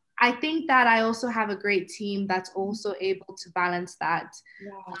 but I think that I also have a great team that's also able to balance that.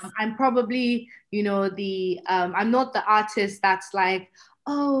 Yes. I'm probably, you know, I'm not the artist that's like,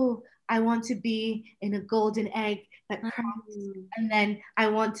 oh, I want to be in a golden egg that cracks, and then I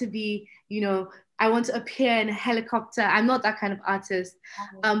want to be, you know, I want to appear in a helicopter. I'm not that kind of artist.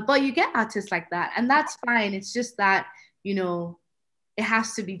 But you get artists like that, and that's fine. It's just that, you know, it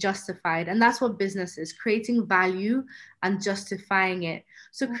has to be justified. And that's what business is, creating value and justifying it.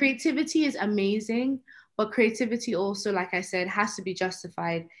 So creativity is amazing, but creativity also, like I said, has to be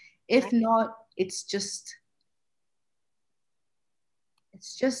justified. If not, it's just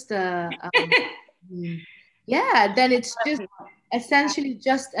yeah, then it's just essentially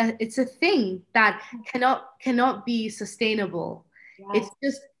just it's a thing that cannot be sustainable. Yes. It's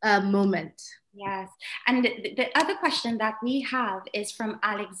just a moment. Yes. And the other question that we have is from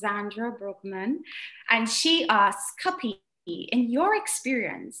Alexandra Brookman, and she asks, Cuppy, in your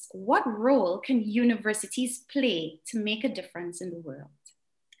experience, what role can universities play to make a difference in the world?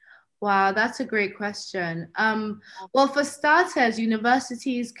 Wow, that's a great question. Well, for starters,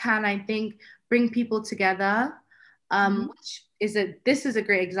 universities can, I think, bring people together, which this is a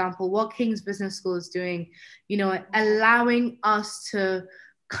great example. What King's Business School is doing, you know, allowing us to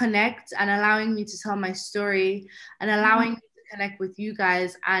connect and allowing me to tell my story and allowing me to connect with you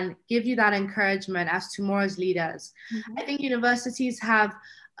guys and give you that encouragement as tomorrow's leaders. I think universities have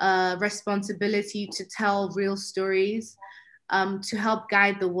a responsibility to tell real stories, to help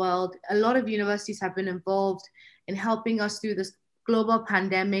guide the world. A lot of universities have been involved in helping us through this global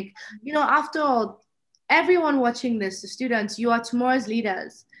pandemic. You know, after all, everyone watching this, the students, you are tomorrow's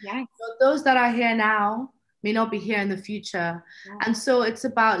leaders. Yes. So those that are here now may not be here in the future. Yes. And so it's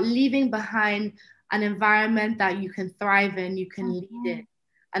about leaving behind an environment that you can thrive in, you can lead in.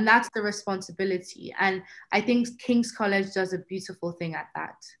 And that's the responsibility. And I think King's College does a beautiful thing at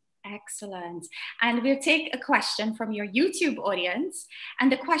that. Excellent. And we'll take a question from your YouTube audience.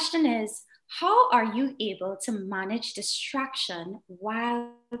 And the question is, how are you able to manage distraction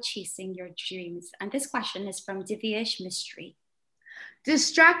while chasing your dreams? And this question is from Divyesh Mystery.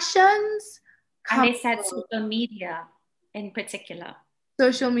 Distractions? And they said social media in particular.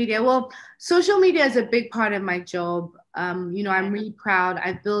 Social media. Well, social media is a big part of my job. You know, I'm really proud.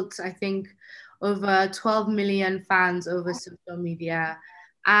 I've built, I think, over 12 million fans over social media.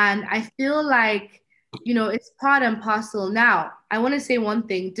 And I feel like, you know, it's part and parcel. Now, I want to say one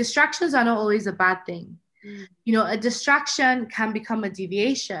thing. Distractions are not always a bad thing. You know, a distraction can become a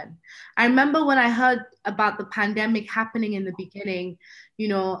deviation. I remember when I heard about the pandemic happening in the beginning, you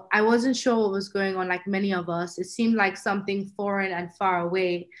know, I wasn't sure what was going on, like many of us. It seemed like something foreign and far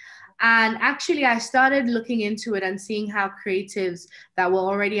away. And actually, I started looking into it and seeing how creatives that were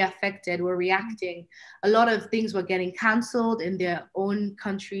already affected were reacting. A lot of things were getting canceled in their own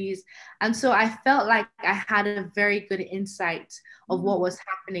countries. And so I felt like I had a very good insight of what was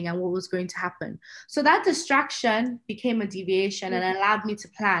happening and what was going to happen. So that distraction became a deviation and allowed me to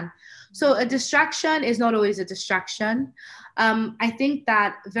plan. So a distraction is not always a distraction. I think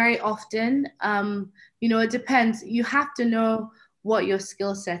that very often, you know, it depends. You have to know what your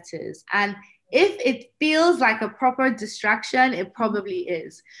skill set is. And if it feels like a proper distraction, it probably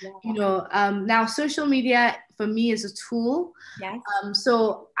is. You know, now social media for me is a tool. Yes.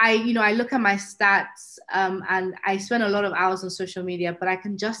 So I look at my stats and I spend a lot of hours on social media, but I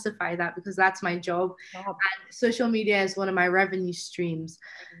can justify that because that's my job. And social media is one of my revenue streams.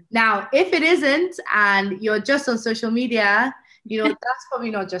 Now, if it isn't, and you're just on social media, you know, that's probably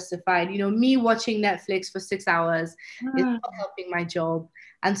not justified. You know, me watching Netflix for 6 hours is not helping my job.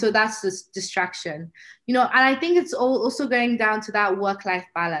 And so that's this distraction, you know, and I think it's also going down to that work-life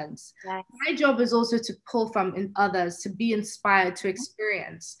balance. Yes. My job is also to pull from in others, to be inspired, to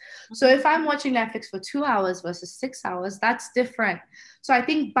experience. So if I'm watching Netflix for 2 hours versus 6 hours, that's different. So I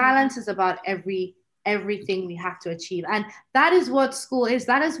think balance is about everything we have to achieve. And that is what school is.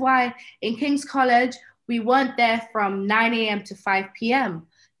 That is why in King's College, we weren't there from 9 a.m. to 5 p.m.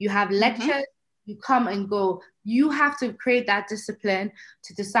 You have lectures, you come and go. You have to create that discipline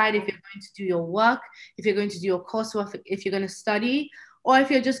to decide if you're going to do your work, if you're going to do your coursework, if you're going to study, or if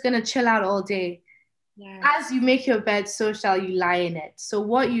you're just going to chill out all day. Yes. As you make your bed, so shall you lie in it. So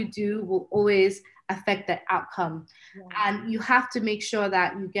what you do will always affect the outcome. And you have to make sure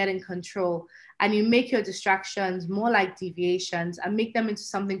that you get in control and you make your distractions more like deviations and make them into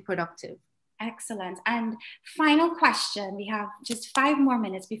something productive. Excellent. And final question. We have just 5 more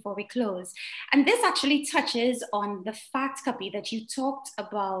minutes before we close. And this actually touches on the fact, Cuppy, that you talked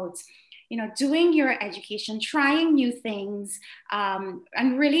about, doing your education, trying new things,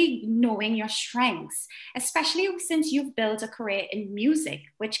 and really knowing your strengths, especially since you've built a career in music,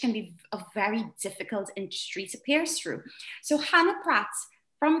 which can be a very difficult industry to pierce through. So Hannah Pratt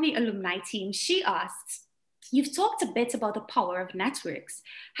from the alumni team, she asks, you've talked a bit about the power of networks.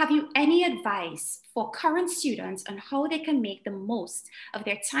 Have you any advice for current students on how they can make the most of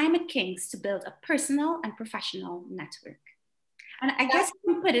their time at King's to build a personal and professional network? And I guess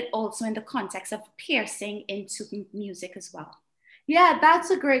you can put it also in the context of piercing into music as well. Yeah, that's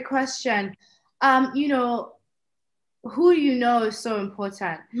a great question. Who you know is so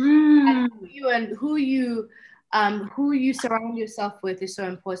important. And who you surround yourself with is so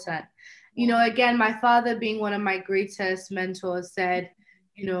important. Again, my father being one of my greatest mentors said,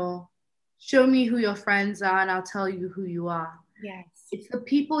 show me who your friends are and I'll tell you who you are. Yes. It's the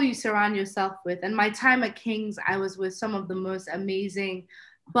people you surround yourself with. And my time at King's, I was with some of the most amazing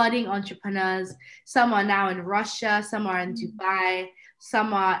budding entrepreneurs. Some are now in Russia, some are in Dubai,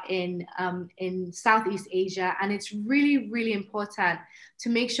 some are in Southeast Asia. And it's really, really important to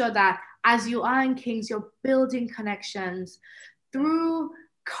make sure that as you are in King's, you're building connections through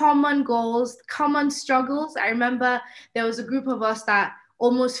common goals, common struggles. I remember there was a group of us that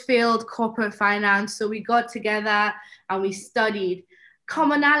almost failed corporate finance. So we got together and we studied.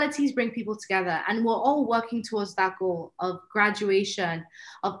 Commonalities bring people together, and we're all working towards that goal of graduation,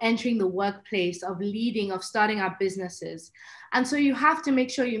 of entering the workplace, of leading, of starting our businesses. And so you have to make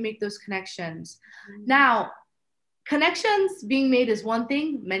sure you make those connections. Now, connections being made is one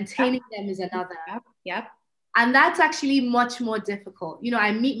thing, maintaining them is another. Yep. And that's actually much more difficult.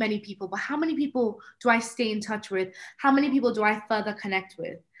 I meet many people, but how many people do I stay in touch with? How many people do I further connect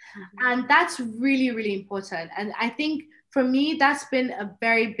with? And that's really, really important. And I think for me, that's been a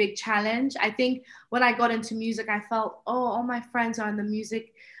very big challenge. I think when I got into music, I felt, all my friends are in the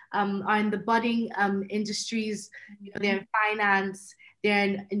music, are in the budding industries. They're in finance, they're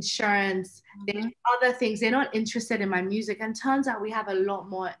in insurance, they're in other things. They're not interested in my music. And turns out we have a lot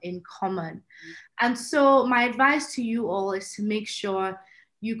more in common. And so my advice to you all is to make sure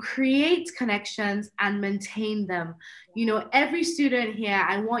you create connections and maintain them. Every student here,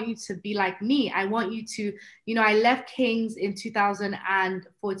 I want you to be like me. I want you to, I left King's in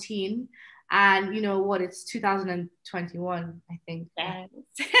 2014 and it's 2021, I think. Yes.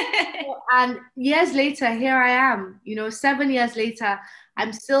 And years later, here I am, 7 years later,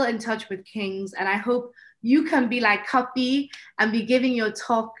 I'm still in touch with King's, and I hope you can be like Cuppy and be giving your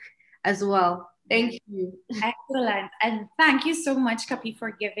talk as well. Thank you. Excellent. And thank you so much, Cuppy,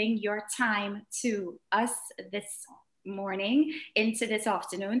 for giving your time to us this morning into this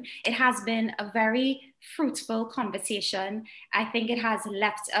afternoon. It has been a very fruitful conversation. I think it has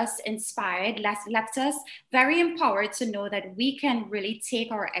left us inspired, left us very empowered to know that we can really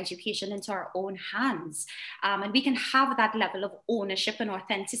take our education into our own hands, and we can have that level of ownership and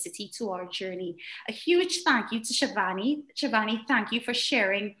authenticity to our journey. A huge thank you to Shivani. Shivani, thank you for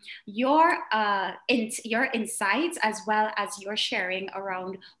sharing your insights as well as your sharing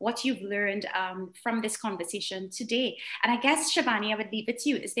around what you've learned from this conversation today. And I guess, Shivani, I would leave it to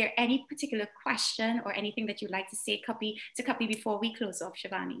you. Is there any particular question or anything that you'd like to say, Cuppy, before we close off,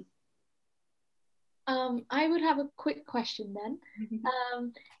 Shivani? I would have a quick question then.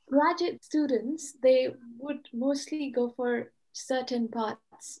 Graduate students, they would mostly go for certain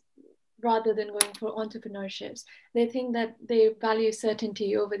parts rather than going for entrepreneurships. They think that they value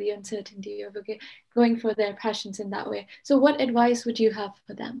certainty over the uncertainty, over going for their passions in that way. So what advice would you have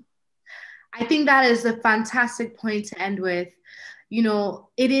for them? I think that is a fantastic point to end with.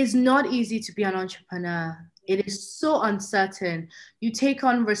 It is not easy to be an entrepreneur. It is so uncertain. You take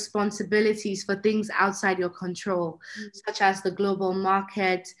on responsibilities for things outside your control, such as the global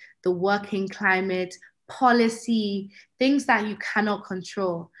market, the working climate, policy, things that you cannot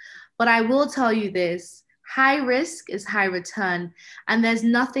control. But I will tell you this, high risk is high return. And there's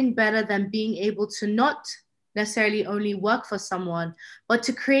nothing better than being able to not necessarily only work for someone, but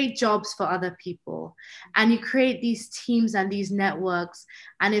to create jobs for other people. And you create these teams and these networks,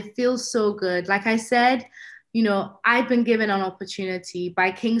 and it feels so good. Like I said, I've been given an opportunity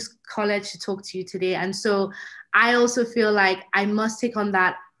by King's College to talk to you today. And so I also feel like I must take on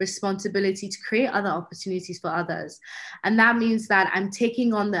that responsibility to create other opportunities for others. And that means that I'm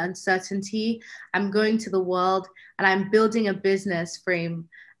taking on the uncertainty, I'm going to the world, and I'm building a business frame.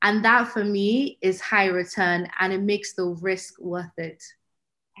 And that for me is high return, and it makes the risk worth it.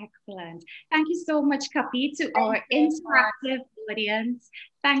 Excellent. Thank you so much, Cuppy, to our interactive audience.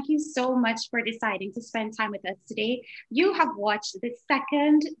 Thank you so much for deciding to spend time with us today. You have watched the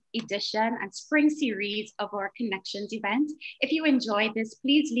second edition and spring series of our Connections event. If you enjoyed this,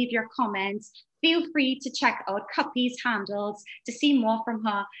 please leave your comments. Feel free to check out Cuppy's handles to see more from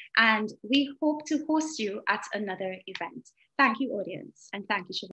her. And we hope to host you at another event. Thank you, audience. And thank you, Siobhan.